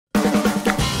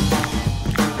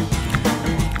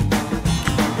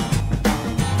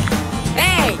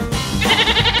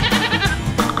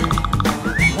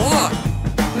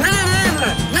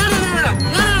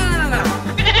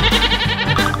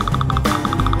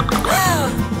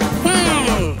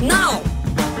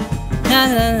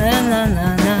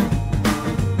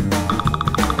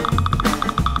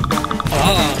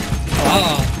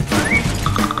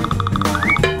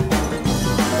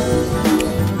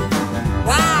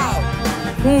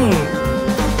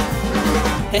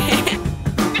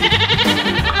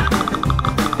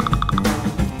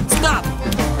Stop!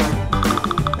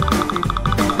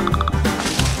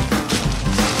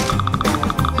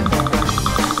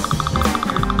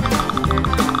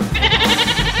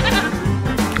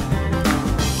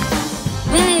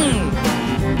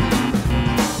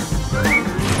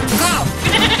 Go!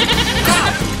 Go!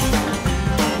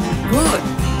 Good!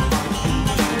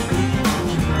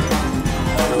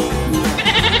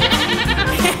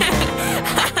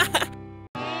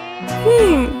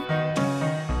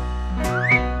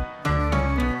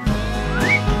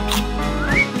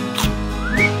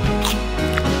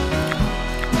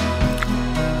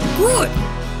 Good!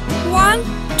 1,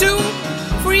 2,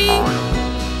 3.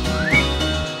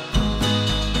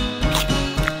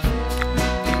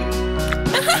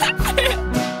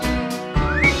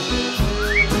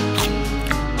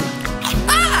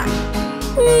 Ah!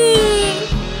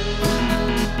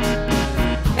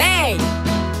 Hey!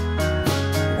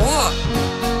 Oh!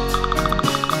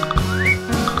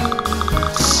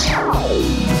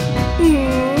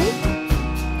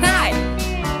 Hi!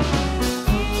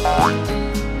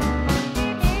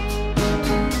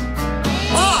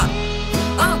 Oh!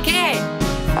 Okay!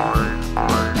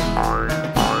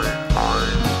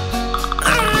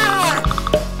 Ah!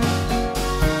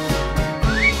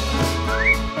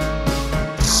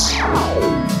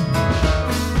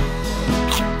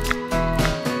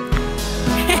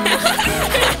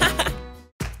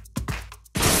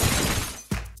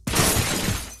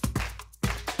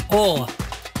 O.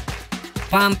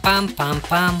 Pam, pam, pam,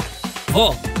 pam.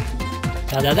 O.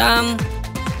 Ta-da-dam.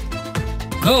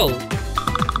 Go.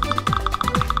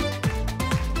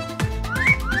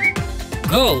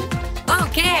 Go.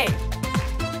 Okay!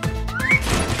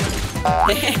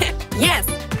 Yes!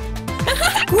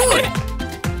 Good!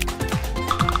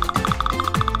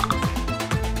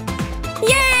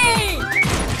 Yay!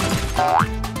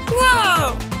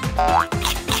 Wow!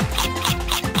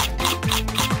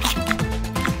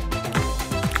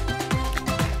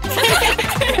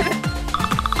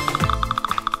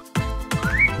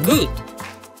 Good.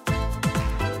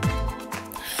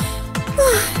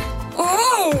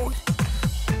 Oh!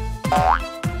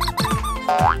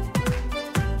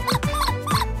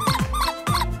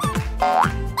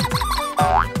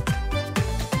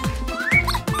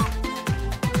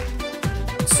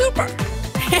 Super!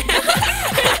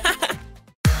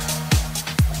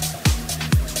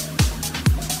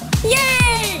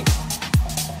 Yay!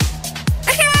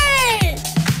 Hey!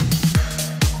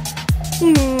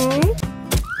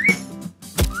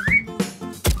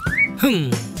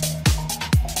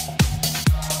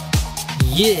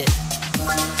 Yeah.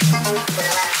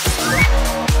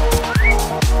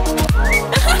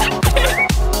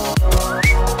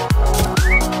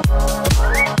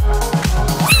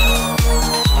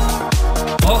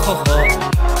 Oh ho ho.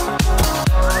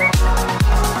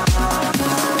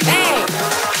 Hey!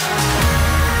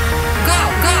 Go,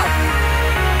 go!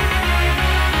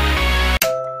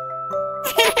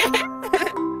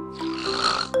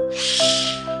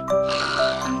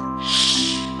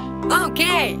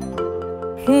 Okay!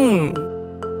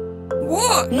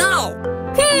 What? No!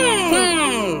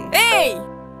 Hey!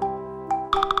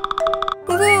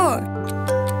 What?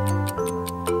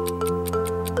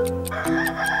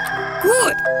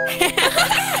 Good!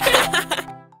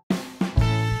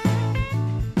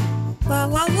 La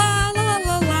la la la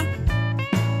la la.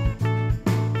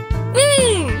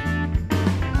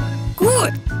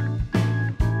 Good.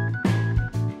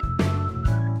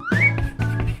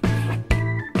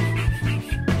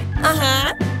 Uh-huh.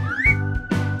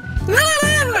 La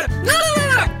la la la la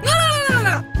la la la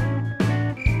la.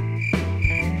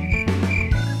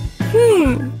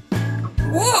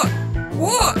 What?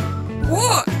 What?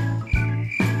 What?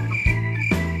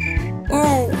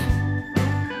 Oh.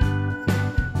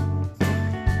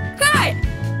 Hi.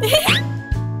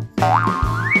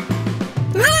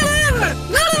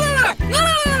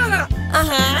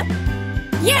 Uh-huh.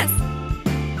 Yes.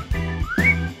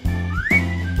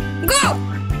 Go.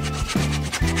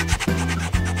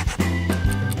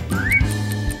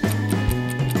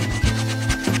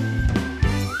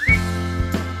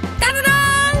 Ta-da-da!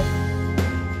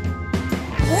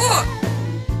 What?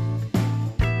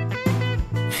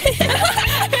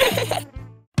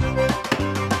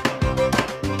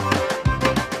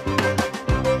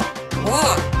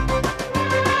 What?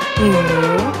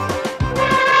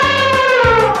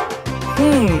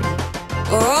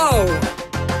 Oh.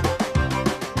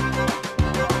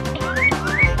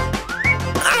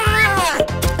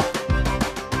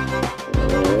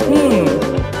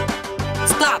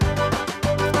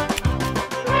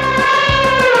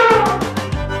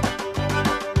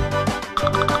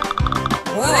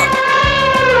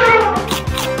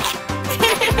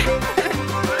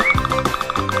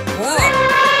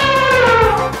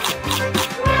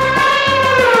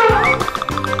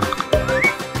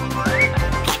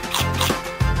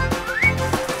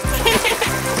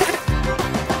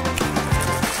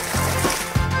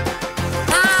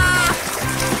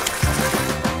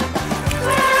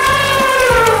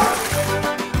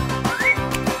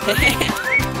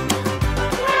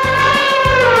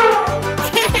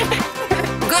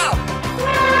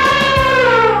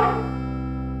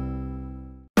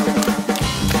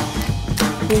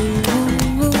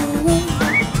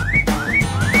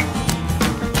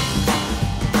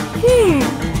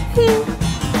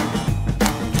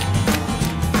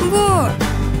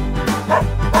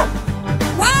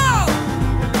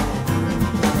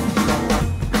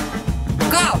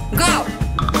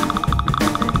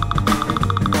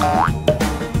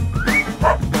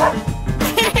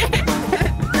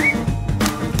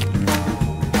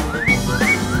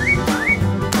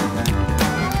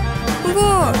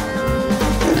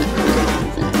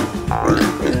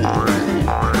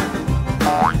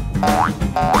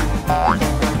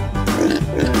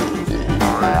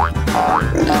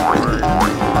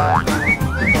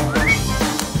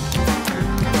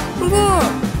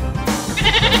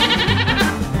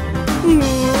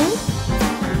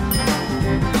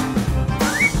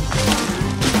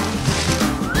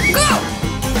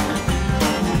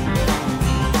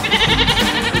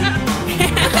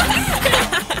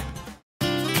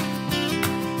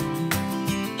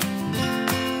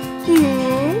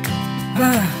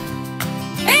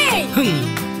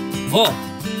 Во.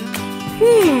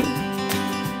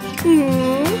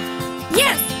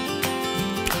 Yes.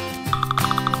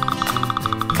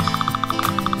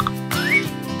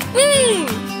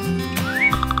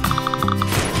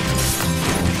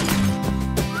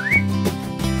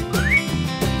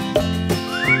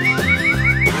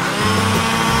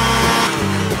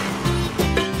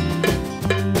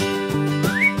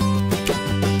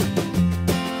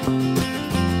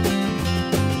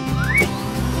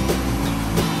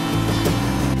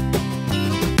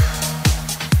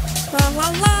 La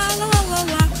la la la la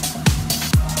la.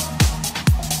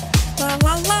 La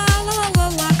la la la la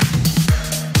la.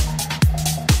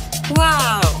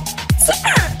 Wow!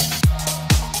 Super!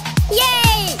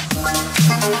 Yay!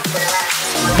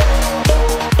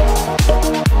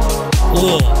 О.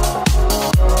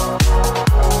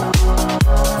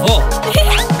 Во.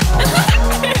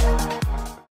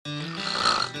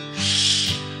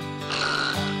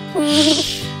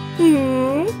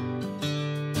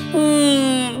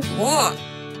 What?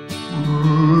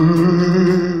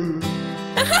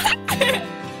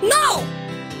 No!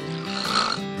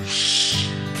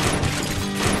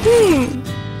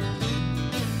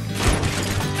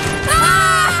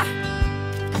 Ah!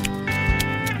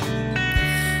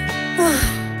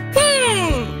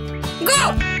 Go!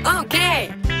 Okay.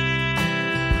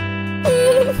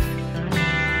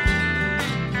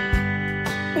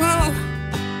 Wow.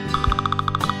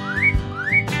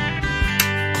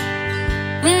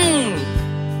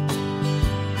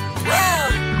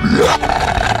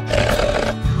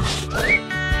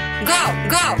 Go,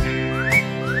 go.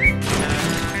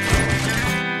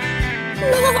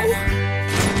 No.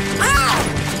 Ah!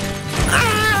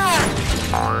 Ah!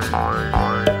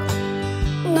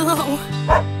 No.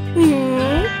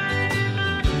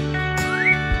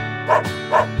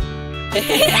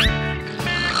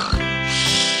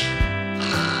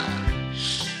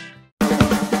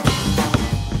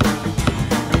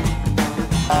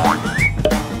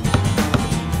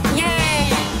 Yay!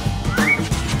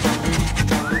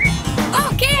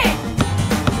 Okay.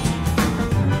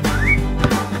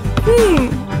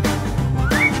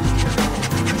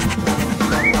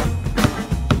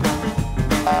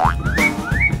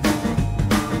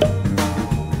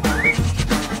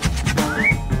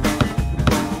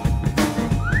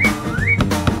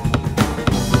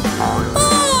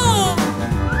 Oh!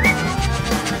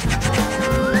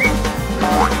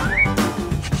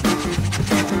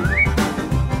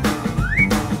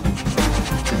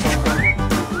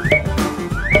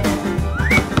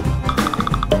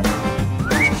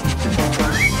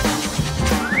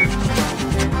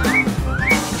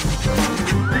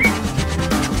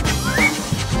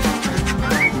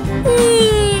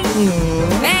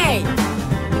 Hey!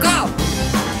 Go!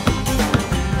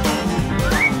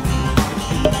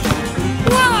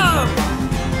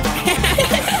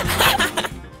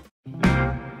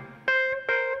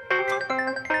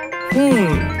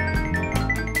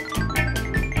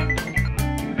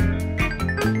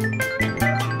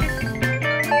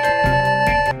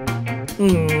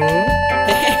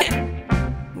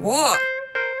 Whoa! What?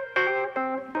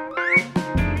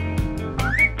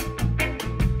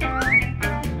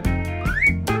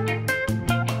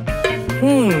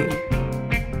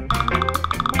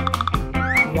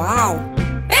 Wow.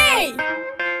 Hey!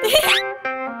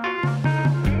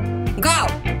 Go!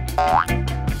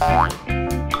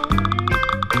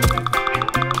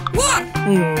 What?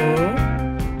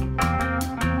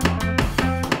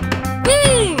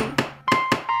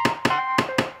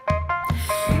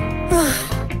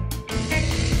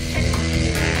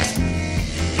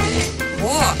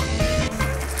 What?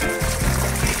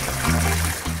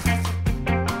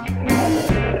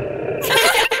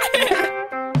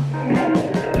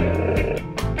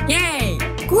 Yay!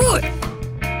 Good!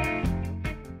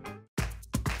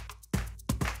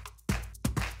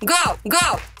 Go!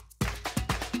 Go!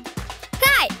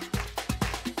 Hi!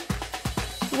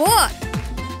 What?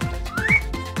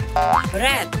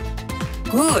 Red!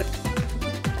 Good!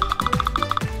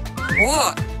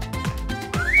 What?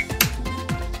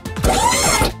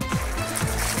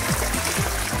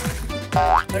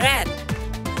 Red!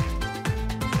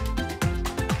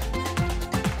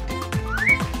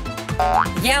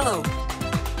 Yellow!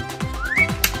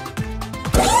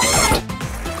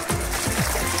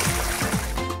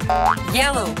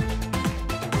 Yellow!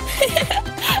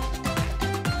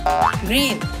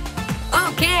 Green!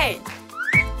 Okay!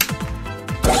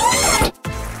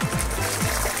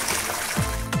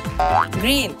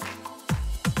 Green!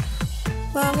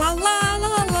 La la la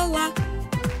la la la!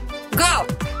 Go!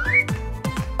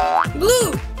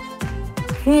 Blue!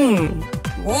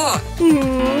 What?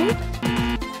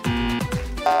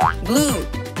 Blue.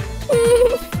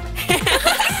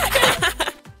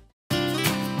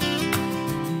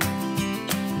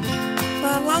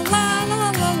 La la la la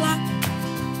la la.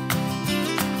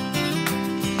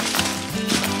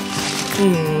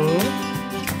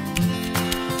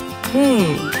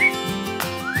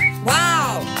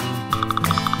 Wow.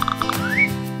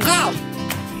 Go.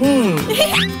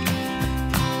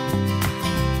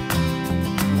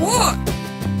 What?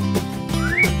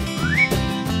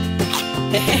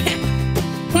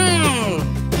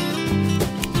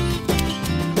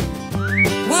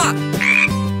 What?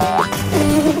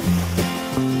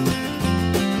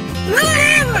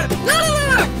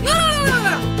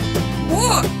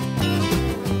 What?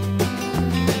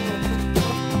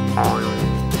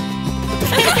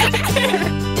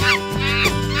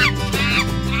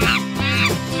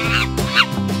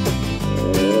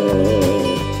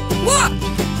 What?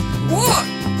 What?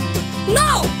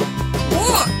 No!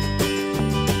 What?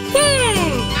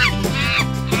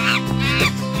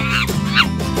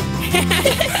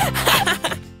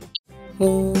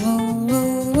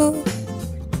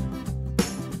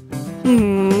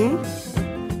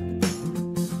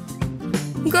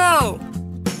 Go!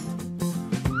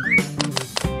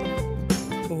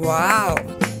 Wow!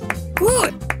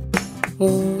 Good!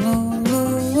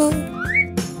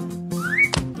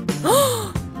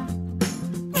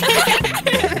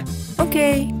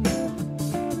 Okay.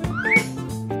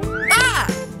 Ah!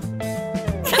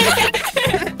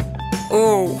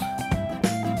 Oh.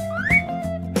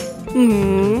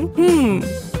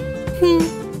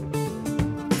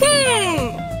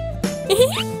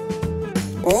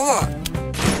 Oh.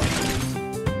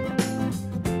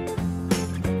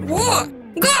 What?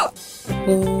 Go!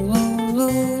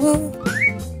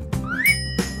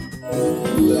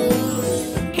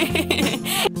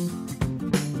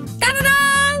 Ta-da-da!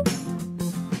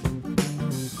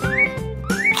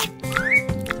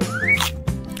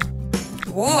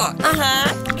 What?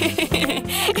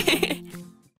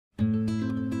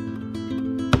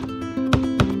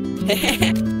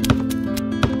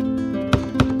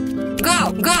 Go,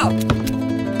 go!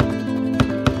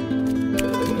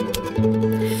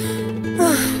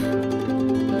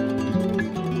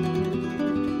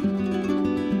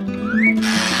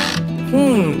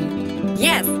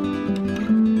 Yes.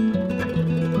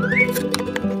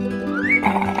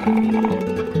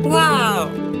 Wow.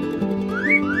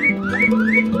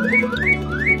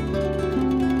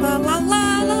 La la la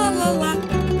la la la.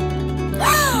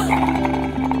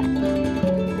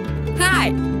 Hi.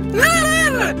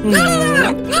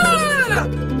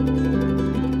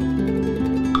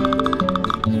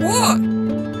 What?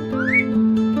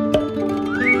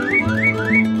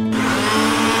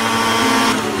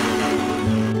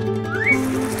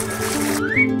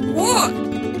 What?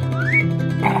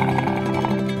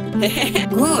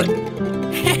 Good.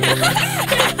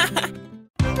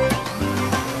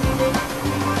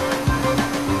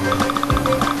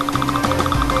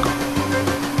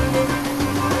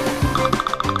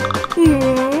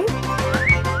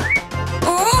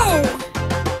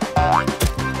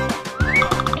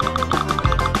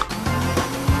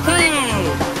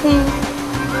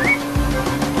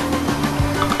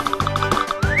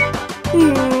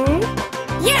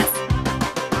 Yes.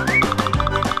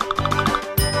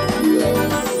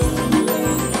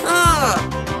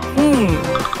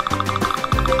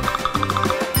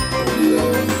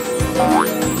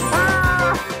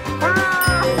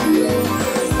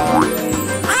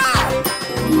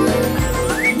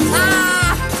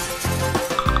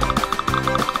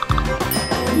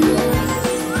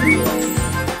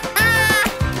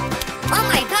 Oh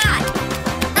my God.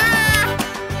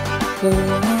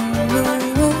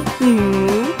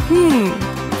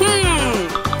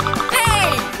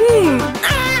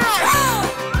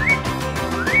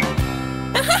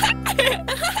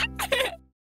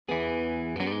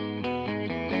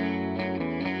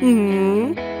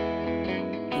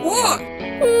 What?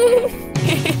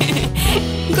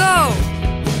 Go.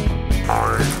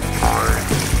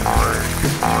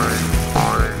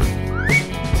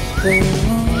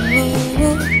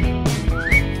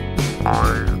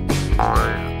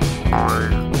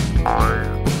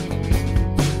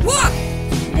 What?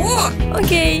 What?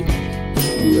 Okay.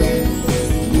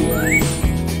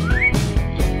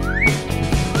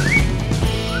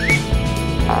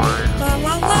 La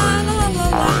la la la la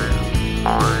la.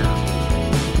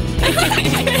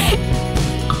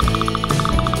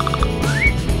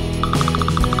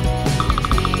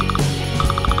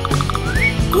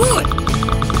 Good.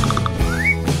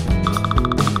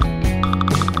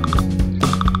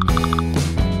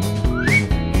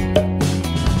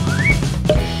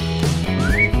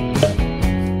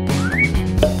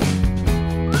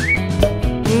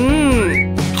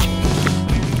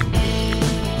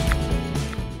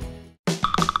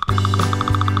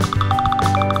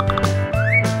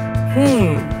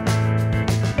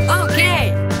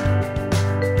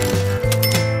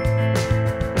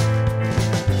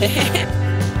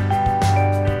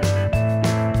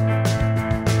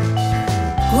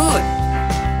 Good.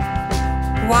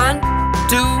 1,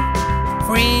 2,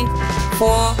 3,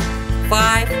 4,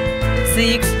 5,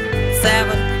 6,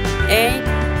 7, 8,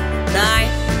 9.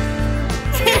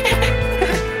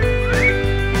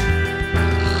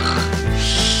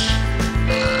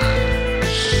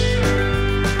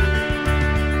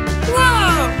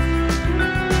 Wow!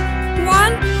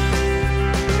 1,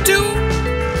 2,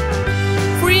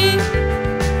 3,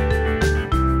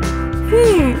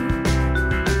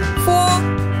 4,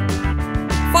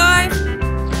 5.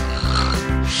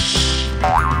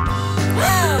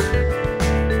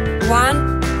 1,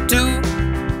 2,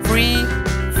 3,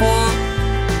 4.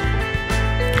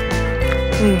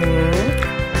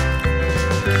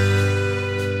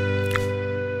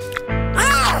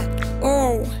 Ah!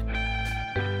 Oh.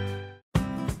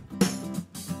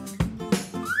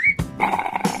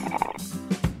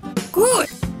 Good.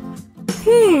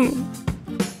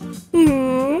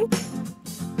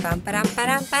 Pam param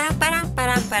param param param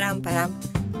param param param.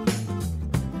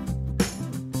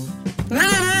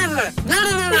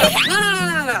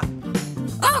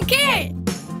 Okay.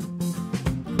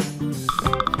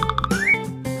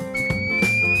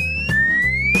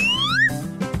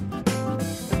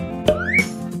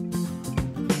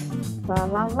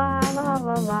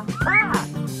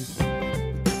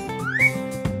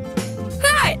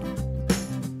 Hi.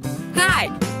 Hi.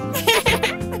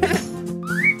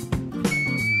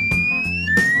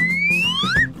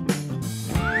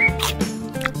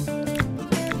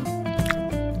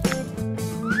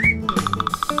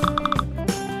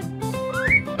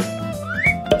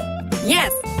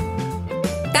 Yes.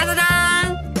 Da da da.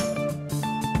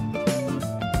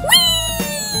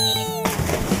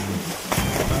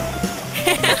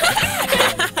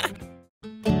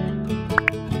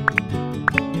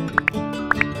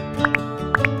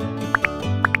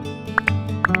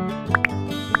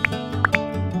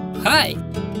 Hi.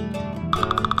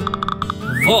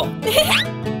 Во.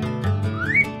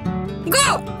 Go,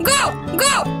 go,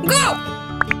 go, go.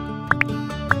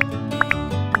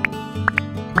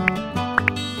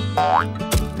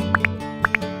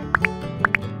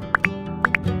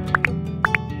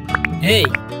 Эй.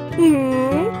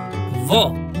 Во.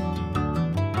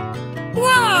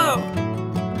 Wow.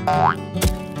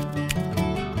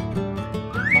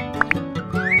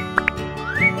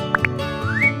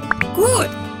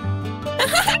 Good.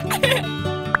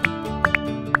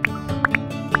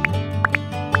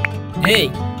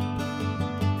 Эй.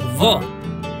 Во.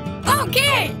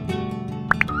 Okay.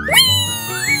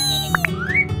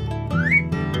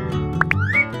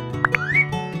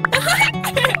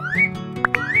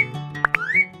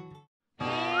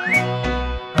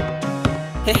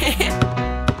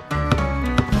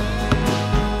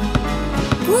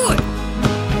 Good.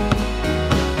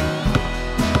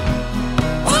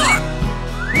 Oh.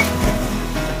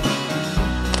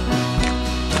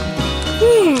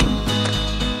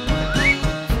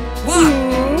 What?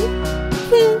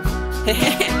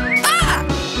 Ah!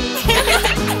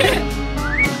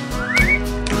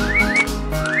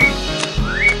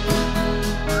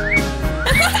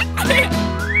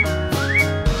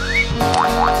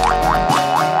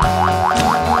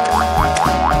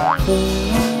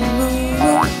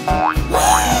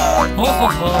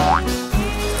 Хо-хо-хо.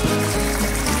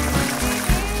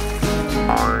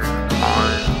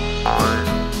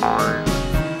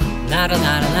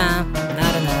 Нара-нара-на.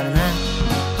 Нара-нара-на.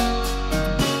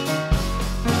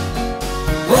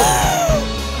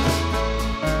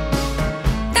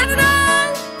 Da-da-da!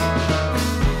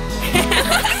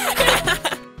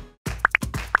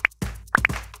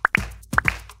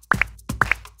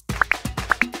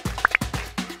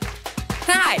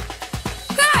 Hi!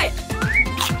 Hi!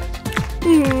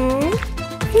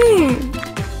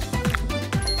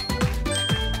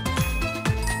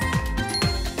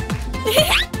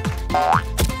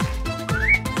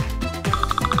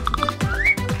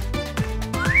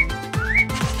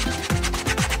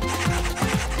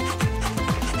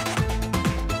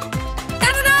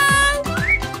 Da-da-da!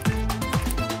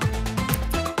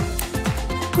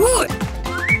 Good!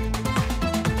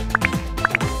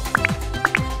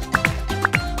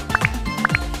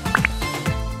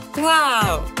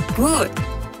 Wow! Good!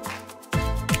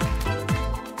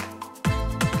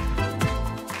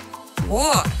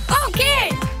 Whoa! Okay!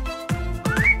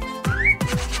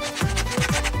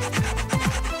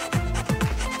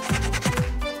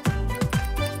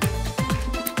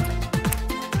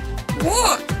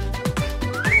 Whoa!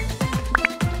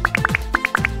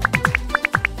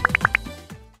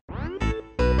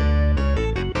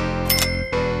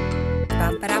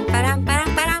 Pam param param param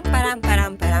param param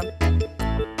param param.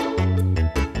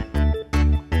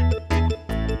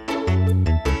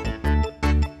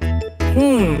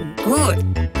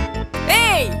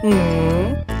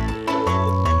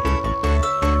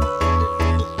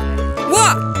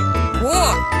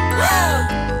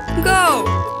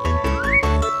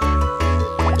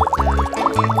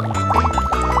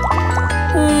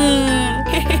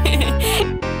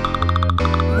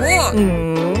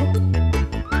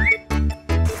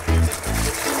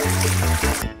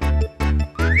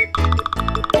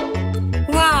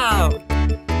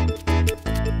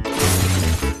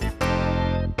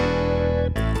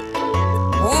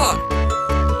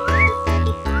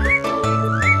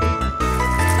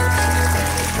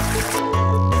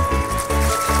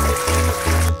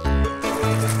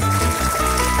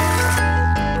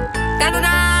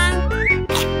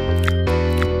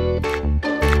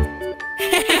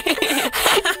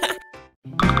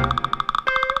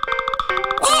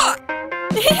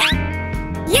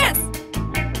 Yes.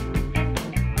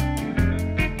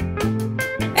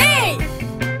 Hey.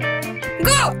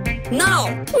 Go. Now.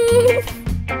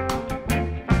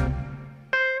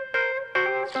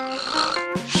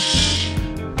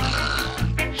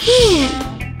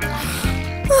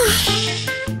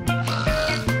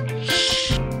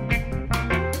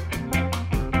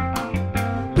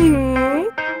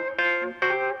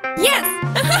 Yes.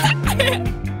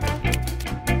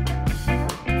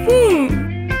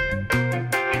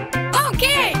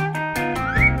 Okay.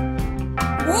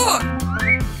 Whoa.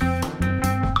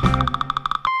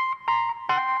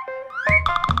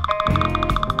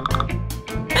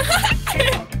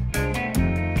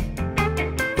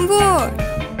 Whoa.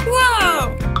 Wow.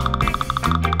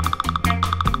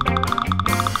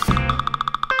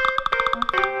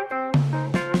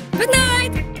 Good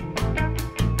night.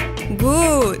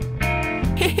 Good.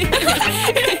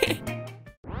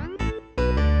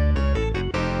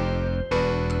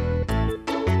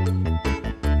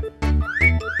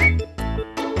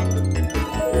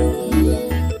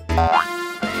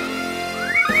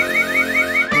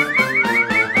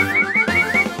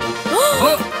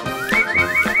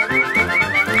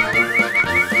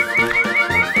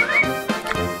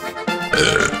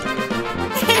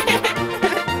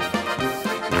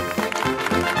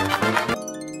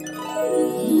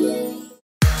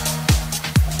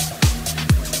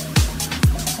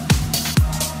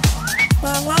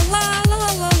 La la la la la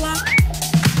la la.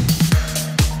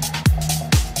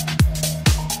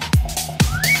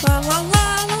 La la la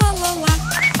la la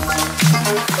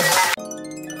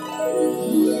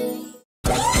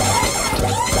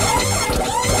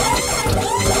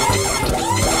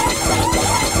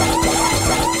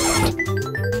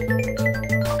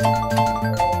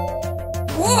la.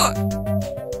 Whoa.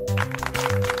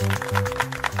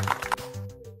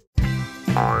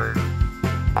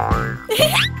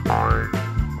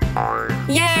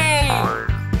 Yay!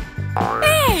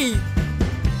 Hey!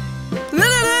 La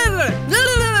la la la la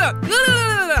la la la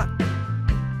la la.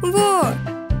 Whoa!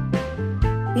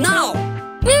 Now.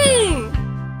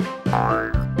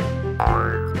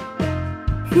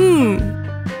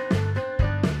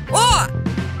 Oh!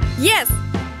 Yes.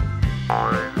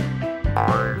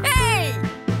 Hey!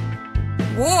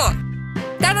 Whoa!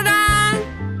 Da da da!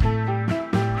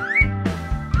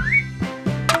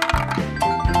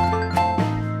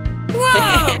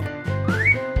 Wow!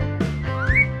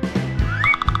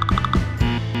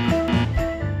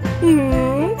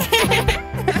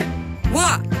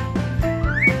 What?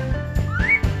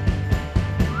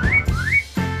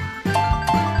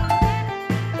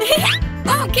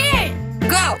 Okay,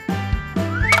 go.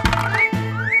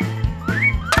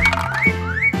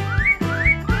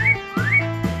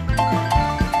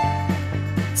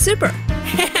 Super.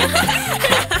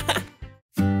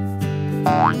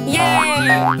 Yay!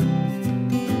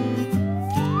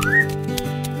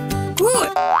 Good.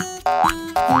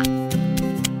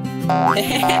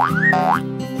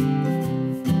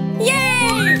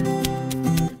 Yay!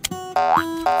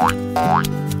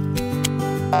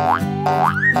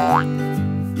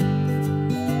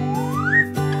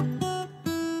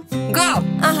 Go.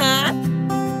 Uh-huh.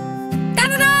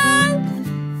 Da-da-da!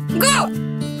 Go.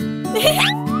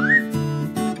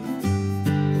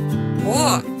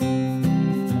 Whoa.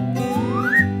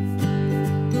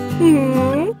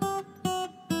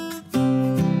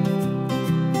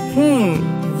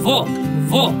 Во,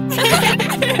 во.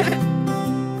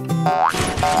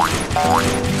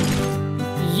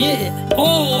 Yeah.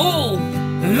 Oh, oh.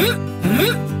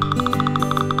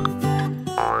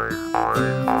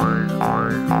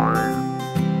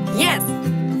 Yes.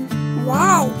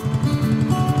 Wow.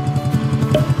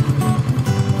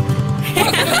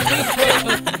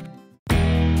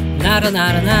 Nara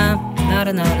nara na,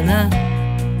 nara nara na.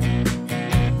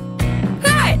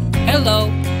 Hi. Hello.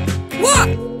 What?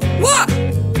 What?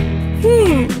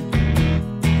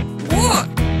 What?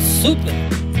 Super.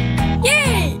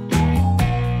 Yay!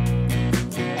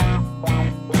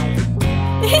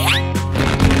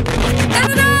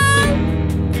 Da-da-da!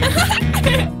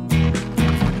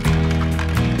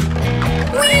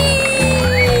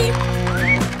 Whee!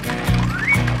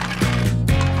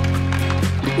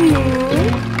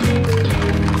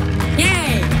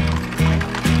 Yay!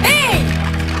 Hey!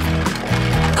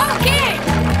 Okay!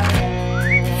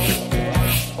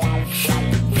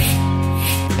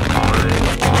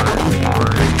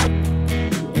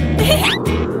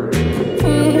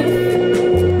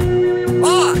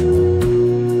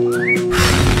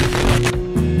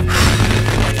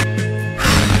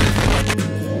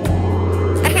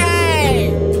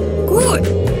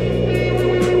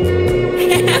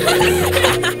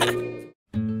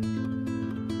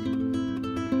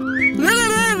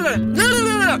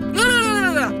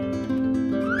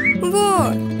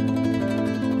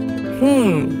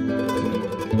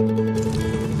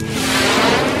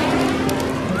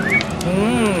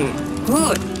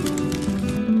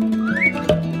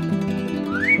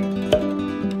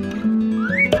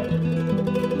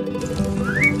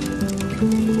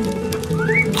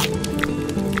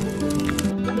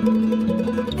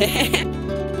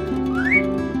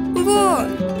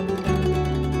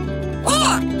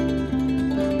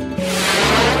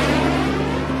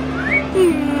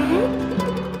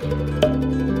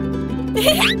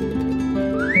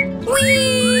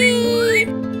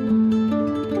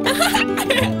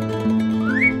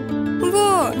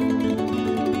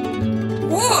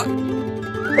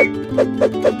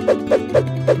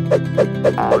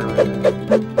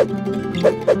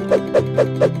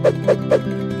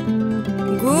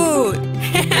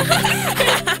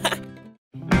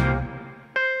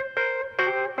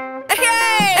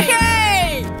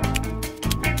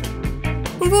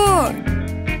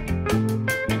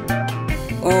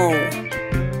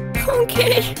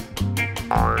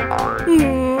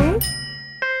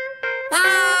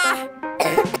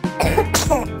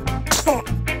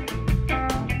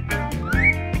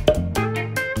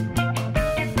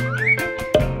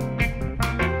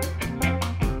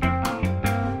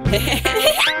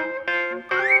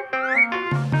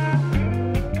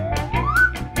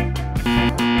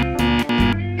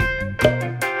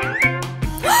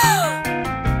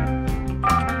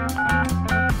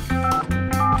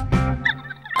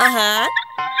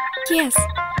 Yes.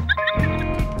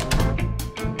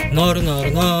 なるな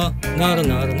るな、なる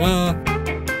なるな。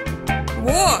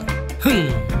What? ふん。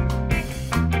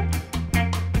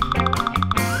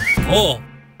おう。